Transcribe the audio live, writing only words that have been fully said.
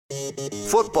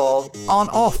Football on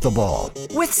Off the Ball.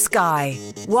 With Sky.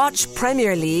 Watch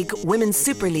Premier League, Women's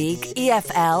Super League,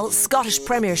 EFL, Scottish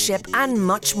Premiership and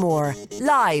much more.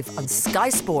 Live on Sky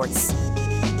Sports.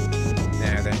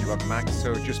 Now then, welcome back.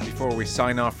 So just before we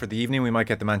sign off for the evening, we might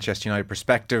get the Manchester United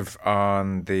perspective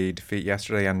on the defeat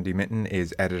yesterday. Andy Mitten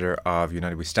is editor of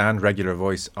United We Stand, regular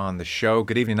voice on the show.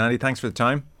 Good evening, Andy. Thanks for the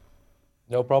time.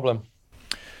 No problem.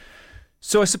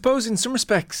 So I suppose in some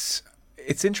respects,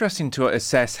 it's interesting to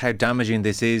assess how damaging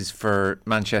this is for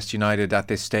Manchester United at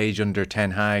this stage under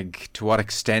Ten Hag, to what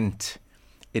extent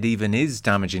it even is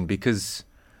damaging, because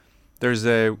there's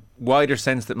a wider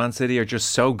sense that Man City are just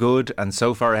so good and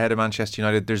so far ahead of Manchester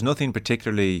United. There's nothing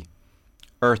particularly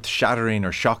earth-shattering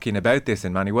or shocking about this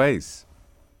in many ways.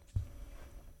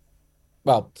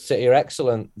 Well, City are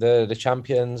excellent. They're the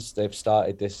champions. They've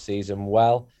started this season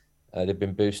well. They've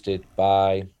been boosted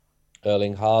by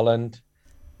Erling Haaland,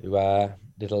 who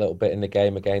did a little bit in the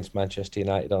game against Manchester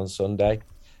United on Sunday.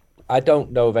 I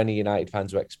don't know if any United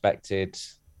fans were expected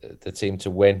the team to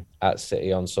win at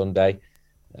City on Sunday.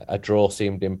 A draw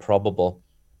seemed improbable.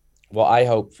 What I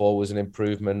hoped for was an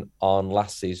improvement on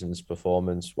last season's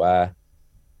performance, where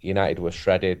United were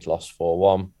shredded, lost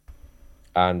 4-1,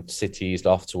 and City eased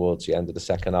off towards the end of the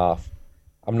second half.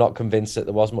 I'm not convinced that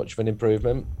there was much of an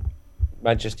improvement.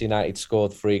 Manchester United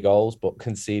scored 3 goals but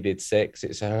conceded 6.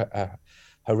 It's a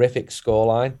horrific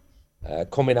scoreline.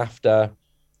 Coming after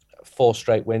 4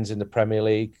 straight wins in the Premier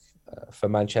League for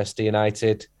Manchester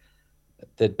United,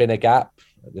 there'd been a gap.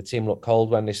 The team looked cold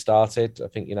when they started. I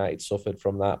think United suffered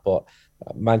from that, but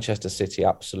Manchester City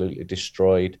absolutely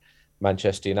destroyed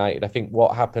Manchester United. I think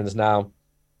what happens now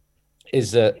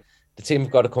is that the team have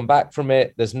got to come back from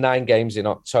it. There's 9 games in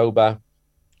October.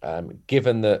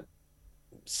 Given that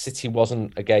City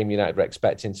wasn't a game United were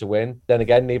expecting to win, then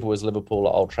again, neither was Liverpool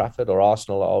at Old Trafford or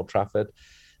Arsenal at Old Trafford.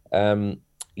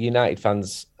 United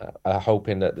fans are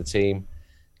hoping that the team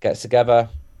gets together,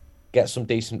 gets some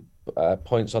decent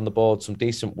points on the board, some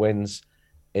decent wins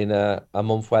in a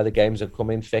month where the games are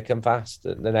coming thick and fast.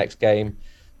 The next game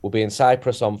will be in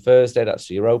Cyprus on Thursday. That's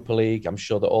the Europa League. I'm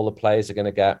sure that all the players are going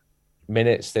to get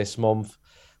minutes this month.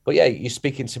 But yeah, you're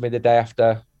speaking to me the day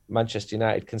after Manchester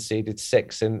United conceded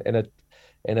 6 in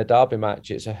a derby match.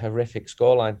 It's a horrific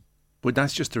scoreline. But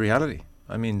that's just the reality.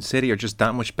 I mean, City are just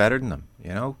that much better than them,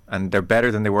 you know, and they're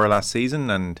better than they were last season.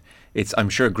 And it's, I'm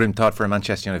sure, a grim thought for a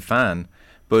Manchester United fan,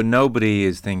 but nobody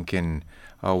is thinking,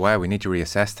 oh, wow, we need to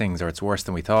reassess things or it's worse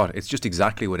than we thought. It's just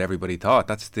exactly what everybody thought.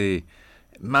 That's the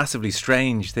massively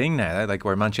strange thing now, like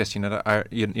where Manchester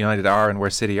United are and where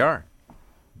City are.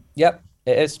 Yep,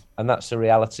 it is. And that's the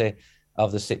reality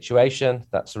of the situation.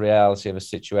 That's the reality of a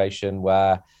situation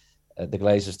where the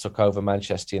Glazers took over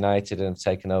Manchester United and have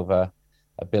taken over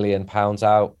 £1 billion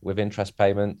out with interest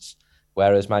payments,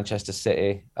 whereas Manchester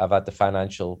City have had the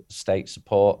financial state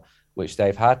support which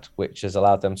they've had, which has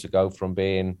allowed them to go from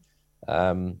being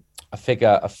a figure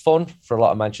of fun for a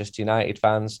lot of Manchester United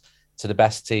fans to the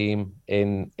best team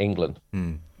in England.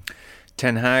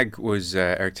 Ten Hag was,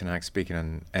 Eric Ten Hag, speaking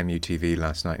on MUTV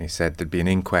last night, and he said there'd be an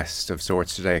inquest of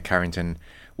sorts today at Carrington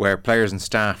where players and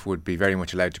staff would be very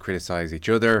much allowed to criticise each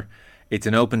other. It's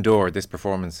an open door. This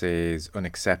performance is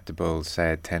unacceptable,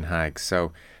 said Ten Hag.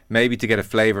 So maybe to get a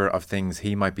flavour of things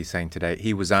he might be saying today,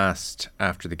 he was asked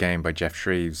after the game by Jeff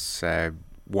Shreves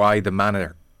why the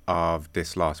manner of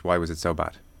this loss, why was it so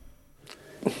bad?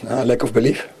 Lack of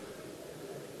belief.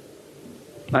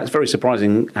 That's very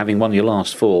surprising, having won your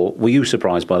last 4. Were you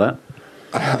surprised by that?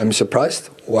 I'm surprised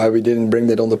why we didn't bring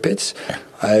that on the pitch.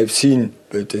 I've seen,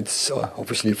 but it's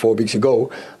obviously 4 weeks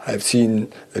ago, I've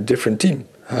seen a different team,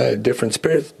 a different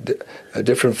spirit, a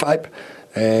different vibe,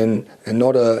 and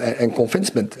not and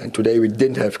convincement. And today we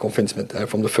didn't have convincement.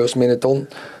 From the first minute on,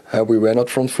 we were not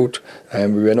front foot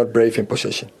and we were not brave in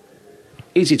possession.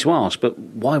 Easy to ask, but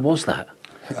why was that?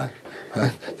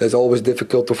 That's always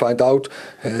difficult to find out,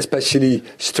 especially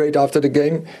straight after the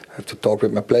game. I have to talk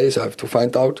with my players. I have to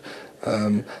find out.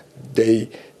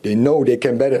 They know they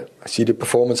can better. I see the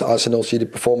performance Arsenal, see the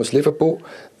performance Liverpool.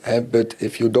 But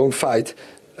if you don't fight,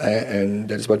 and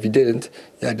that is what we didn't,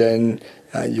 then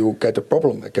you get a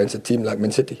problem against a team like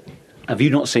Man City. Have you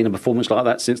not seen a performance like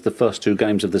that since the first 2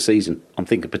 games of the season? I'm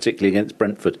thinking particularly against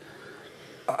Brentford.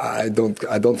 I don't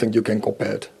think you can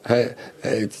compare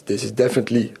it. This is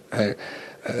definitely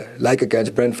like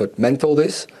against Brentford, mental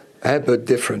but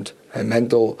different.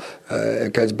 Mental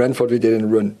against Brentford we didn't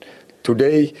run.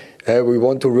 Today we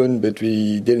want to run, but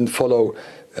we didn't follow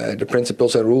the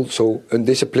principles and rules. So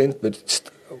undisciplined, but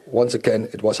once again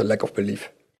it was a lack of belief.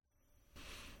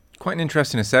 Quite an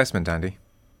interesting assessment, Andy.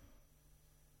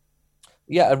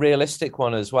 Yeah, a realistic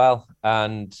one as well.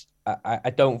 And I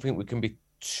don't think we can be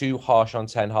too harsh on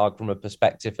Ten Hag from a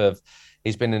perspective of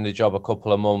he's been in the job a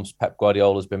couple of months. Pep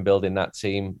Guardiola's been building that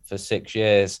team for 6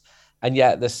 years. And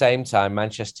yet at the same time,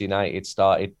 Manchester United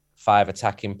started 5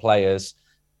 attacking players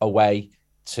away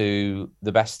to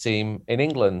the best team in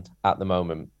England at the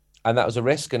moment. And that was a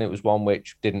risk, and it was one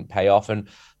which didn't pay off. And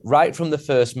right from the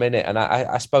first minute, and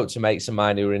I spoke to mates of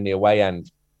mine who were in the away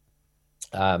end,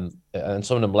 and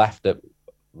some of them left at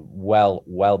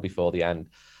well before the end.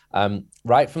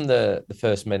 Right from the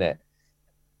first minute,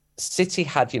 City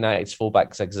had United's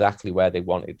fullbacks exactly where they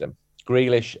wanted them.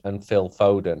 Grealish and Phil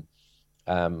Foden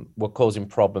were causing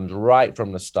problems right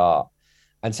from the start.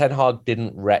 And Ten Hag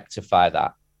didn't rectify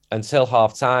that until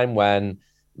half-time when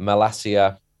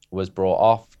Malacia was brought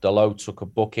off. Dalot took a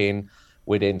booking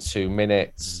within 2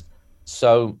 minutes.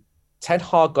 So Ten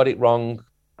Hag got it wrong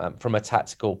from a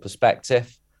tactical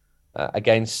perspective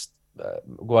against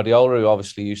Guardiola, who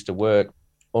obviously used to work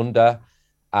under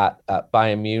at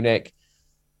Bayern Munich.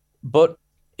 But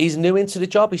he's new into the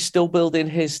job. He's still building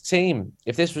his team.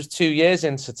 If this was 2 years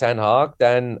into Ten Hag,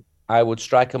 then I would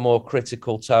strike a more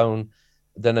critical tone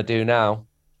than I do now.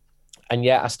 And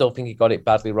yet I still think he got it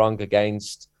badly wrong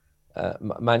against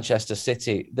Manchester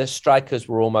City. The strikers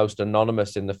were almost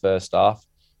anonymous in the first half.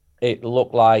 It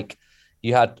looked like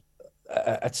you had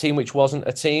a team which wasn't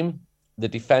a team. The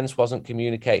defence wasn't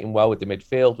communicating well with the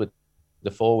midfield, with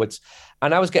the forwards.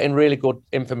 And I was getting really good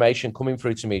information coming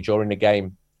through to me during the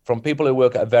game from people who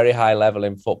work at a very high level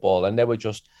in football, and they were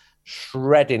just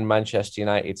shredding Manchester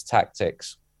United's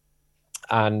tactics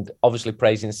and obviously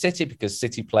praising City because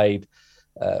City played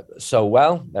so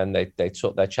well and they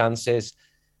took their chances.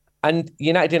 And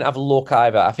United didn't have a look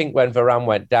either. I think when Varane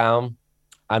went down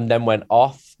and then went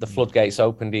off, the floodgates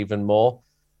opened even more.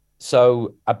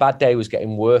 So a bad day was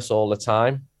getting worse all the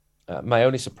time. My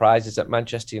only surprise is that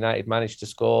Manchester United managed to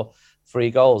score 3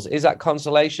 goals. Is that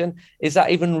consolation? Is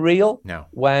that even real? No.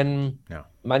 When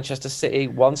Manchester City,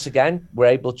 once again, were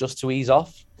able just to ease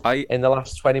off in the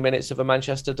last 20 minutes of a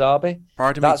Manchester derby?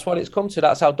 That's what it's come to.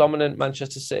 That's how dominant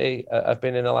Manchester City have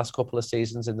been in the last couple of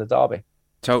seasons in the derby.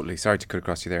 Totally. Sorry to cut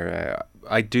across you there.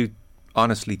 I do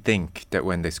honestly think that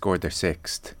when they scored their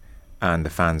 6th and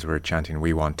the fans were chanting,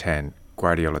 "We want 10,"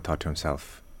 Guardiola thought to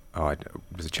himself,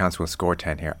 there's a chance we'll score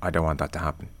 10 here. I don't want that to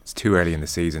happen. It's too early in the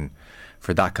season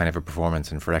for that kind of a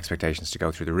performance and for expectations to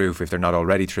go through the roof if they're not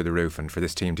already through the roof, and for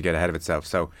this team to get ahead of itself.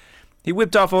 So he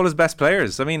whipped off all his best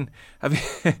players. I mean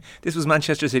this was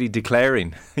Manchester City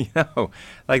declaring,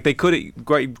 like they could,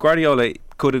 Guardiola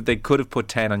could have put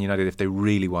 10 on United if they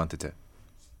really wanted to.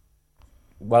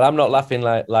 Well, I'm not laughing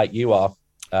like you are.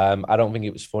 I don't think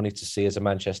it was funny to see as a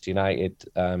Manchester United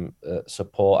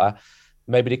supporter.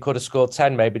 Maybe they could have scored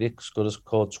 10, maybe they could have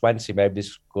scored 20, maybe they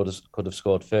could have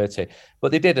scored 30.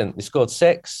 But they didn't. They scored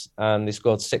 6, and they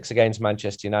scored 6 against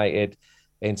Manchester United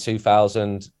in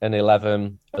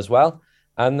 2011 as well.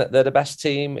 And they're the best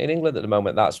team in England at the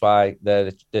moment. That's why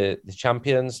they're the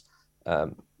champions.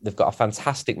 They've got a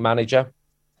fantastic manager,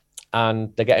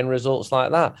 and they're getting results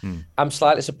like that. I'm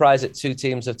slightly surprised that 2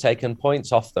 teams have taken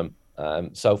points off them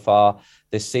so far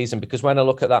this season, because when I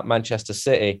look at that Manchester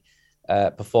City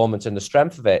performance and the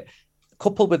strength of it,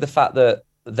 coupled with the fact that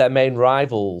their main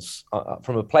rivals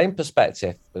from a playing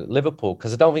perspective, Liverpool,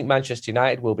 because I don't think Manchester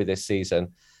United will be this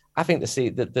season. I think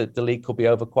the league could be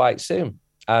over quite soon.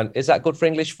 And is that good for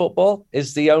English football?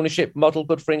 Is the ownership model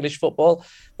good for English football?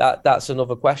 That's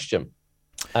another question.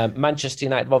 Manchester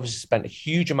United have obviously spent a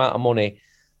huge amount of money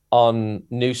on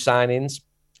new signings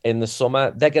in the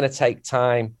summer. They're going to take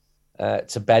time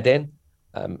to bed in.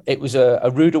 It was a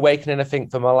rude awakening, I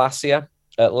think, for Malacia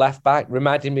at left back,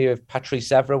 reminding me of Patrice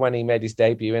Evra when he made his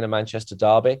debut in a Manchester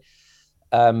derby.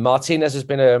 Martinez has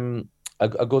been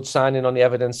a good signing on the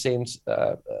evidence seems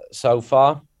so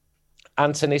far.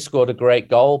 Antony scored a great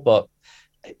goal, but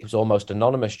it was almost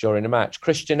anonymous during the match.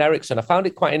 Christian Eriksen, I found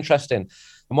it quite interesting.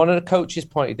 And one of the coaches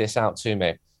pointed this out to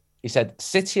me. He said,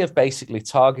 City have basically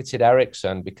targeted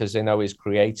Eriksen because they know he's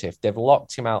creative. They've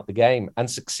locked him out the game and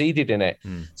succeeded in it.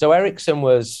 So Eriksen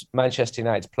was Manchester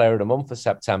United's player of the month for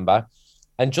September.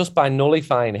 And just by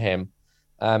nullifying him,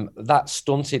 that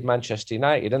stunted Manchester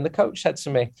United. And the coach said to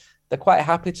me, they're quite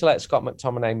happy to let Scott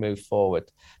McTominay move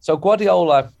forward. So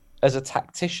Guardiola, as a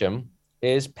tactician,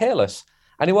 is peerless.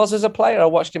 And he was as a player. I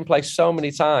watched him play so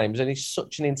many times, and he's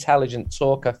such an intelligent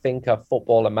talker, thinker,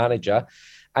 footballer, manager.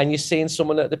 And you're seeing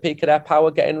someone at the peak of their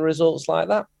power getting results like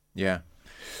that. Yeah.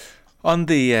 On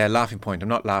the laughing point, I'm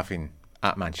not laughing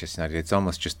at Manchester United. It's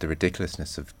almost just the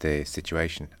ridiculousness of the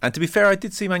situation. And to be fair, I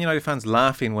did see Man United fans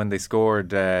laughing when they scored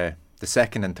the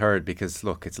 2nd and 3rd, because,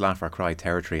 look, it's laugh or cry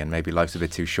territory, and maybe life's a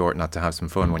bit too short not to have some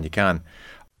fun when you can.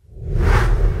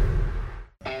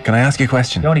 Can I ask you a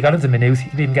question? You only got it a minute. You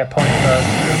didn't even get point for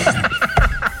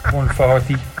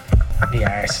 140. The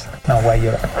arse. No way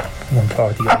you're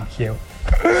 140 IQ.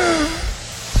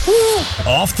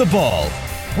 Off the Ball.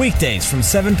 Weekdays from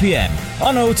 7 p.m.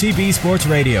 on OTB Sports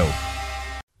Radio.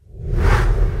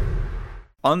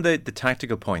 On the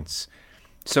tactical points,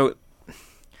 so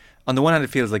on the one hand it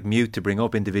feels like mute to bring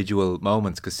up individual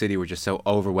moments because City were just so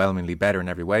overwhelmingly better in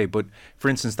every way, but for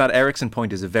instance that Eriksen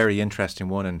point is a very interesting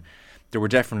one, and there were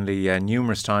definitely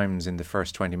numerous times in the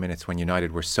first 20 minutes when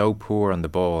United were so poor on the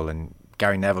ball, and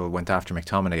Gary Neville went after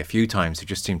McTominay a few times who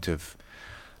just seemed to have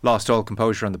lost all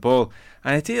composure on the ball.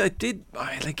 And Ten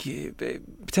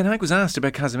Hag was asked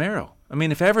about Casemiro. I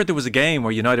mean, if ever there was a game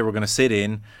where United were going to sit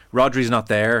in, Rodri's not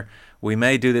there, we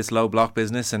may do this low block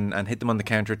business and hit them on the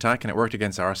counter-attack, and it worked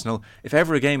against Arsenal. If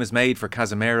ever a game is made for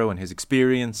Casemiro and his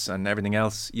experience and everything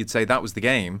else, you'd say that was the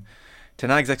game. Ten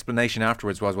Hag's explanation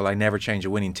afterwards was, well, I never change a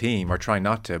winning team, or try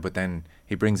not to, but then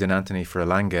he brings in Anthony for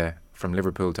Elanga from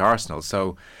Liverpool to Arsenal.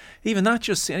 So even that,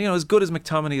 just, you know, as good as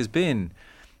McTominay has been,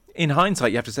 in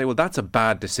hindsight you have to say, well, that's a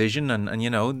bad decision, and you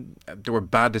know, there were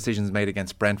bad decisions made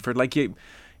against Brentford. Like, you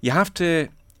have to,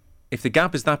 if the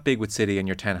gap is that big with City and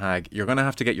your Ten Hag, you're going to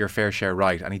have to get your fair share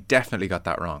right, and he definitely got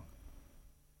that wrong.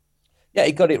 Yeah,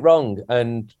 he got it wrong,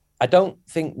 and I don't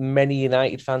think many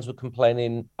United fans were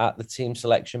complaining at the team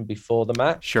selection before the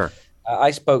match. Sure.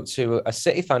 I spoke to a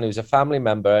City fan who's a family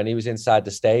member, and he was inside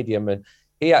the stadium, and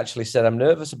he actually said, I'm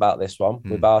nervous about this one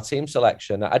with our team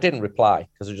selection. I didn't reply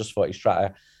because I just thought he's trying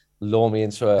to lure me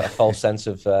into a false sense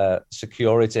of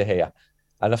security here.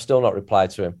 And I've still not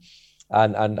replied to him.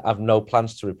 And I've no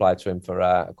plans to reply to him for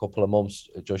a couple of months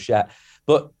just yet.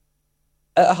 But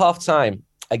at half time,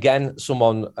 again,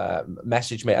 someone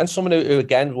messaged me, and someone who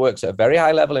again works at a very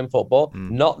high level in football,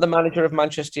 not the manager of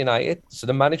Manchester United. So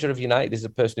the manager of United is the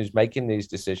person who's making these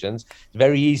decisions. It's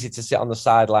very easy to sit on the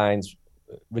sidelines,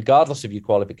 regardless of your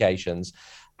qualifications,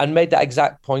 and made that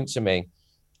exact point to me.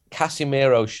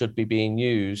 Casemiro should be being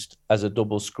used as a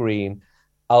double screen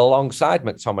alongside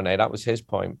McTominay. That was his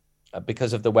point,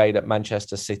 because of the way that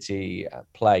Manchester City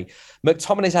play.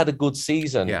 McTominay's had a good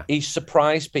season. Yeah. He's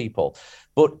surprised people.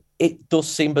 But it does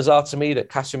seem bizarre to me that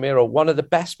Casemiro, one of the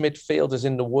best midfielders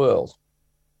in the world,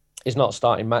 is not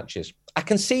starting matches. I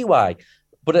can see why,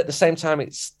 but at the same time,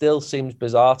 it still seems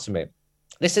bizarre to me.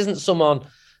 This isn't someone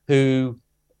who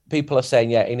people are saying,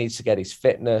 yeah, he needs to get his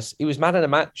fitness. He was man of the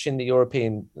match in the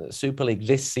European Super League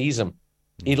this season.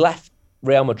 He left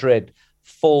Real Madrid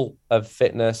full of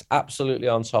fitness, absolutely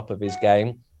on top of his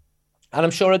game. And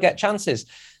I'm sure he'll get chances.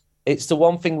 It's the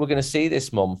one thing we're going to see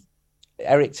this month.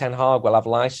 Erik Ten Hag will have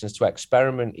license to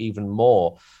experiment even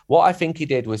more. What I think he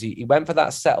did was he went for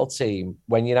that settled team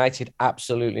when United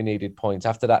absolutely needed points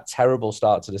after that terrible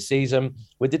start to the season,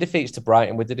 with the defeats to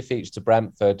Brighton, with the defeats to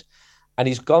Brentford. And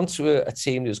he's gone to a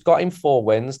team that's got him 4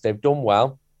 wins. They've done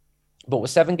well. But we're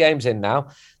 7 games in now.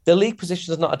 The league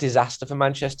position is not a disaster for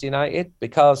Manchester United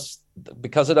because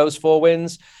of those 4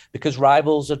 wins, because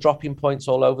rivals are dropping points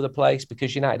all over the place,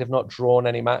 because United have not drawn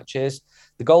any matches.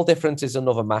 The goal difference is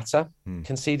another matter.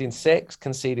 Conceding 6,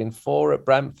 conceding 4 at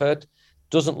Brentford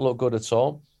doesn't look good at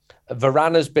all.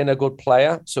 Varane has been a good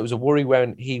player, so it was a worry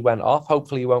when he went off.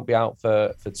 Hopefully he won't be out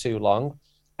for too long.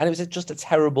 And it was just a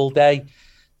terrible day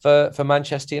for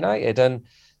Manchester United. And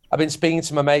I've been speaking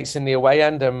to my mates in the away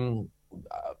end and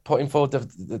putting forward the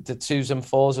 2s and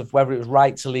 4s of whether it was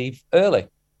right to leave early,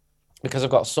 because I've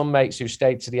got some mates who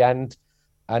stayed to the end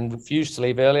and refused to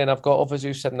leave early, and I've got others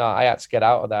who said, no, I had to get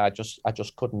out of there. I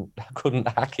just couldn't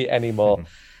hack it anymore.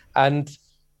 And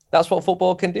that's what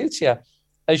football can do to you.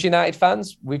 As United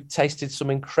fans, we've tasted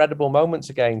some incredible moments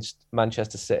against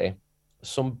Manchester City,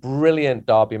 some brilliant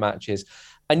derby matches.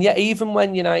 And yet, even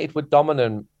when United were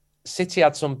dominant, City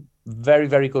had some very,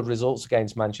 very good results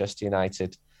against Manchester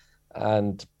United.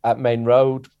 And at Main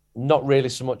Road, not really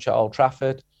so much at Old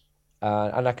Trafford.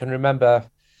 And I can remember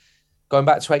going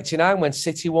back to 89 when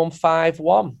City won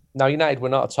 5-1. Now, United were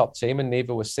not a top team and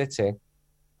neither was City.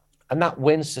 And that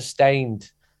win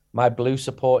sustained my blue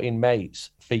supporting mates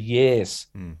for years.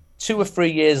 2 or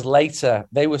 3 years later,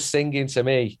 they were singing to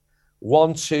me,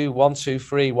 1-2,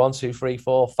 1-2-3, 1-2-3,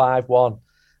 4, 5-1.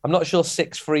 I'm not sure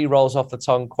 6-3 rolls off the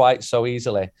tongue quite so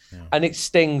easily. Yeah. And it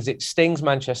stings. It stings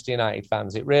Manchester United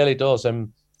fans. It really does.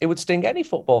 And it would sting any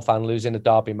football fan losing a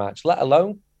derby match, let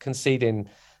alone conceding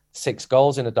 6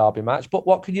 goals in a derby match. But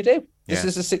what can you do? This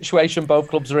is a situation both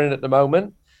clubs are in at the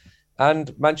moment.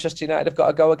 And Manchester United have got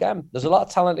to go again. There's a lot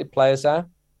of talented players there.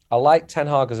 I like Ten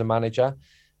Hag as a manager.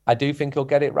 I do think he'll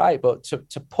get it right. But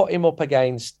to put him up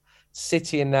against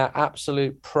City in their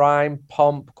absolute prime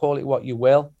pomp, call it what you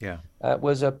will,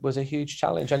 was a huge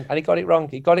challenge. And he got it wrong.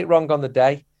 He got it wrong on the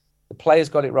day. The players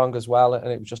got it wrong as well, and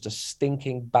it was just a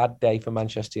stinking bad day for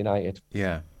Manchester United.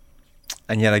 Yeah.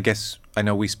 And yet, I guess, I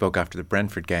know we spoke after the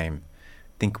Brentford game.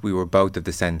 I think we were both of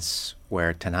the sense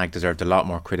where Ten Hag deserved a lot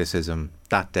more criticism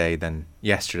that day than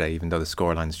yesterday, even though the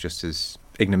scoreline's just as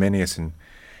ignominious in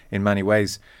many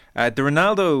ways. The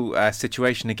Ronaldo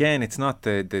situation, again, it's not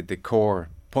the core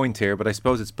point here, but I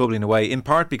suppose it's bubbling away, in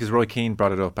part because Roy Keane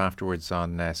brought it up afterwards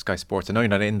on Sky Sports. I know you're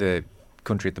not in the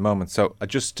country at the moment, so I'll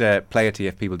just play it to you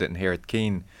if people didn't hear it.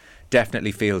 Keane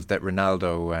definitely feels that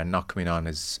Ronaldo not coming on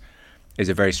is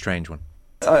a very strange one.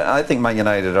 I think Man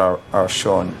United are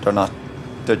showing,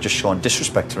 they're just showing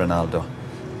disrespect to Ronaldo.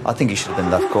 I think he should have been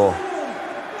let go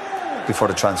before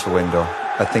the transfer window.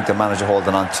 I think the manager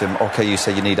holding on to him, okay, you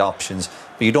say you need options,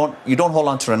 but you don't hold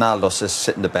on to Ronaldo to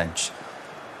sit on the bench.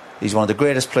 He's one of the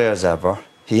greatest players ever.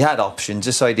 He had options.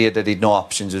 This idea that he'd no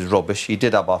options is rubbish. He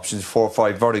did have options, 4 or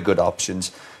 5 very good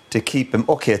options to keep him.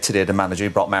 Okay, today the manager, he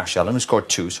brought Martial in, who scored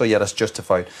 2, so yeah, that's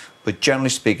justified. But generally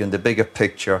speaking, the bigger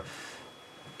picture,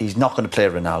 he's not going to play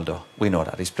Ronaldo. We know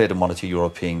that. He's played in 1 or 2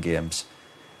 European games.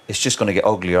 It's just going to get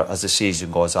uglier as the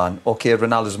season goes on. Okay,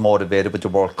 Ronaldo's motivated with the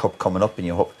World Cup coming up, and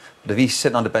you hope. But if he's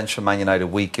sitting on the bench for Man United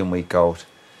week in, week out,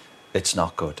 it's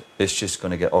not good. It's just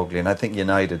going to get ugly. And I think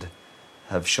United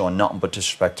have shown nothing but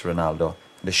disrespect to Ronaldo.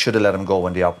 They should have let him go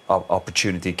when the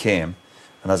opportunity came.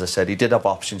 And as I said, he did have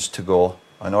options to go.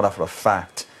 I know that for a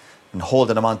fact. And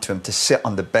holding him onto him to sit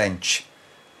on the bench,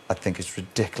 I think is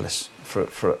ridiculous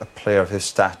for a player of his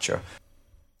stature.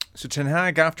 So Ten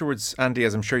Hag afterwards, Andy,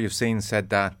 as I'm sure you've seen, said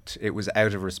that it was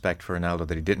out of respect for Ronaldo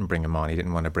that he didn't bring him on. He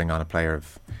didn't want to bring on a player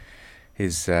of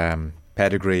his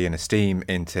pedigree and esteem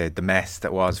into the mess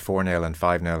that was 4-0 and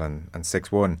 5-0 and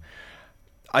 6-1.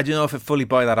 I don't know if I fully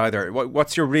buy that either.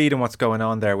 What's your read on what's going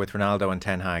on there with Ronaldo and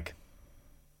Ten Hag?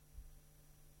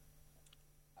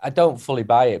 I don't fully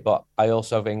buy it, but I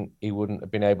also think he wouldn't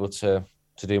have been able to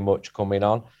do much coming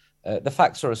on. The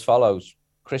facts are as follows.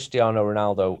 Cristiano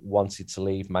Ronaldo wanted to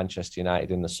leave Manchester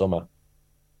United in the summer.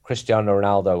 Cristiano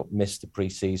Ronaldo missed the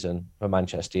pre-season for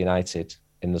Manchester United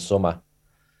in the summer.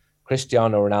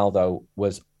 Cristiano Ronaldo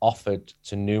was offered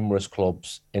to numerous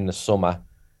clubs in the summer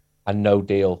and no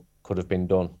deal could have been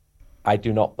done. I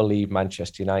do not believe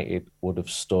Manchester United would have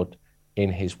stood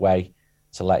in his way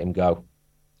to let him go.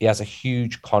 He has a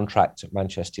huge contract at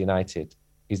Manchester United.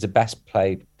 He's the best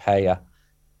paid player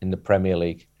in the Premier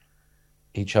League.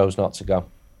 He chose not to go.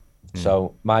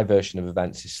 So my version of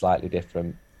events is slightly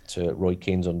different to Roy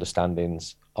Keane's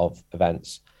understandings of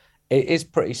events. It is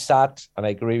pretty sad, and I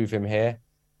agree with him here.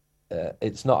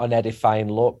 It's not an edifying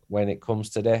look when it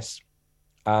comes to this.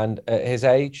 And at his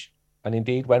age, and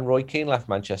indeed when Roy Keane left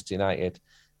Manchester United,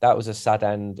 that was a sad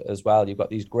end as well. You've got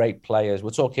these great players.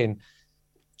 We're talking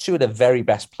 2 of the very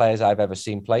best players I've ever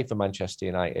seen play for Manchester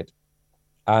United.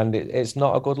 And it's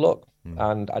not a good look.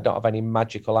 And I don't have any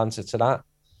magical answer to that.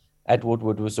 Ed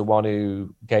Woodward was the one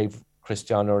who gave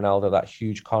Cristiano Ronaldo that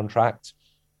huge contract.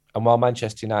 And while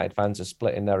Manchester United fans are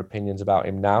splitting their opinions about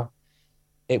him now,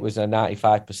 it was a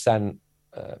 95%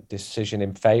 decision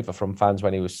in favour from fans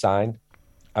when he was signed.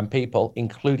 And people,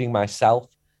 including myself,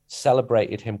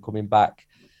 celebrated him coming back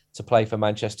to play for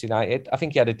Manchester United. I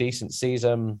think he had a decent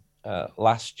season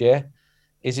last year.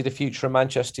 Is he the future of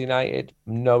Manchester United?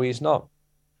 No, he's not.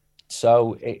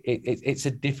 So it's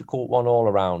a difficult one all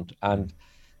around. And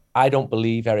I don't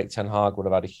believe Erik ten Hag would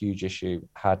have had a huge issue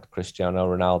had Cristiano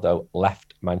Ronaldo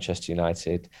left Manchester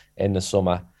United in the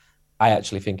summer. I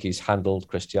actually think he's handled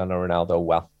Cristiano Ronaldo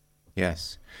well.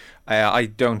 Yes. I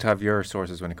don't have your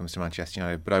sources when it comes to Manchester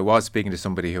United, but I was speaking to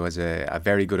somebody who has a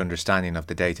very good understanding of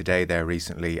the day-to-day there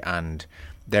recently, and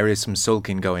there is some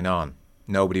sulking going on.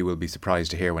 Nobody will be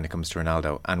surprised to hear when it comes to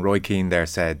Ronaldo. And Roy Keane there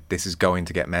said this is going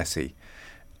to get messy.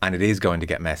 And it is going to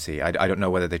get messy. I don't know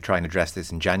whether they try and address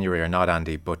this in January or not,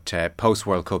 Andy, but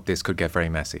post-World Cup, this could get very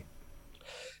messy.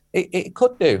 It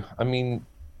could do. I mean,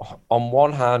 on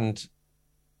one hand,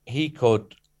 he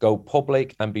could go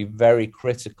public and be very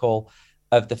critical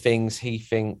of the things he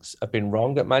thinks have been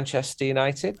wrong at Manchester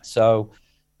United. So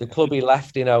the club he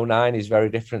left in 2009 is very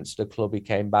different to the club he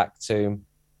came back to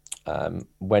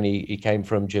when he came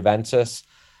from Juventus.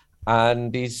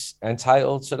 And he's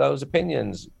entitled to those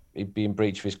opinions. He'd be in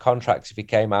breach of his contract if he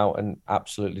came out and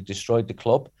absolutely destroyed the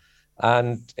club.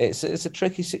 And it's a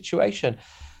tricky situation.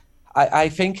 I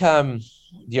think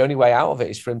the only way out of it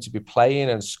is for him to be playing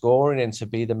and scoring and to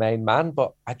be the main man.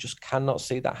 But I just cannot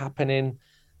see that happening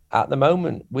at the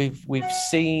moment. We've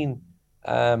seen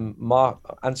Anthony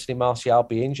Martial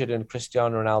be injured and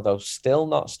Cristiano Ronaldo still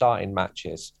not starting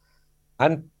matches.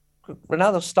 And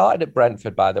Ronaldo started at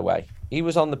Brentford, by the way. He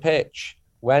was on the pitch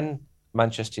when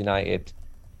Manchester United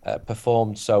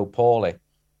performed so poorly.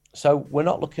 So we're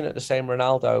not looking at the same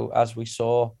Ronaldo as we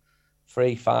saw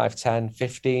 3, 5, 10,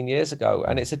 15 years ago.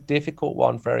 And it's a difficult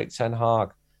one for Erik ten Hag.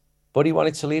 But he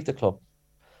wanted to leave the club.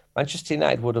 Manchester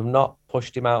United would have not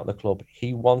pushed him out of the club.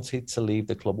 He wanted to leave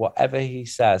the club. Whatever he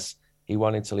says, he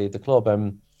wanted to leave the club.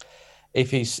 And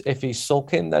if he's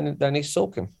sulking, then he's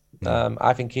sulking.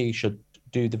 I think he should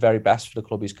do the very best for the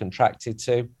club he's contracted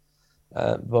to.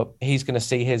 But he's going to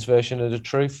see his version of the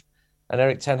truth. And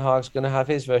Erik ten Hag's going to have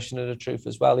his version of the truth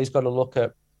as well. He's got to look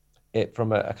at it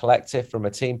from a collective, from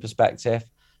a team perspective.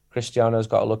 Cristiano's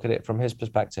got to look at it from his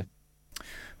perspective.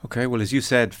 Okay, well, as you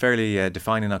said, fairly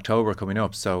defining October coming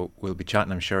up, so we'll be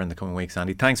chatting, I'm sure, in the coming weeks,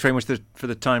 Andy. Thanks very much for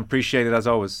the time. Appreciate it, as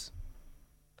always.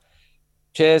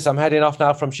 Cheers. I'm heading off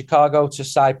now from Chicago to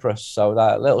Cyprus, so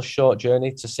that little short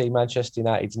journey to see Manchester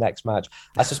United's next match.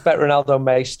 I suspect Ronaldo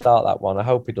may start that one. I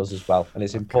hope he does as well, and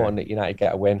it's important that United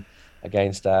get a win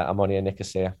against Omonia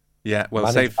Nicosia. Yeah,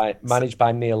 well, managed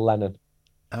by Neil Lennon.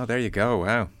 Oh, there you go.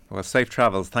 Wow. Well, safe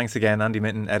travels. Thanks again, Andy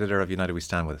Mitten, editor of United We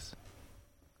Stand, with us.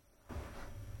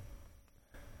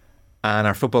 And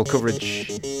our football coverage.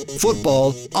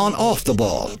 Football on Off the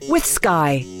Ball. With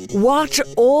Sky. Watch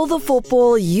all the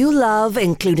football you love,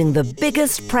 including the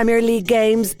biggest Premier League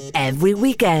games every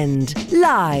weekend.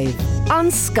 Live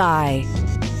on Sky.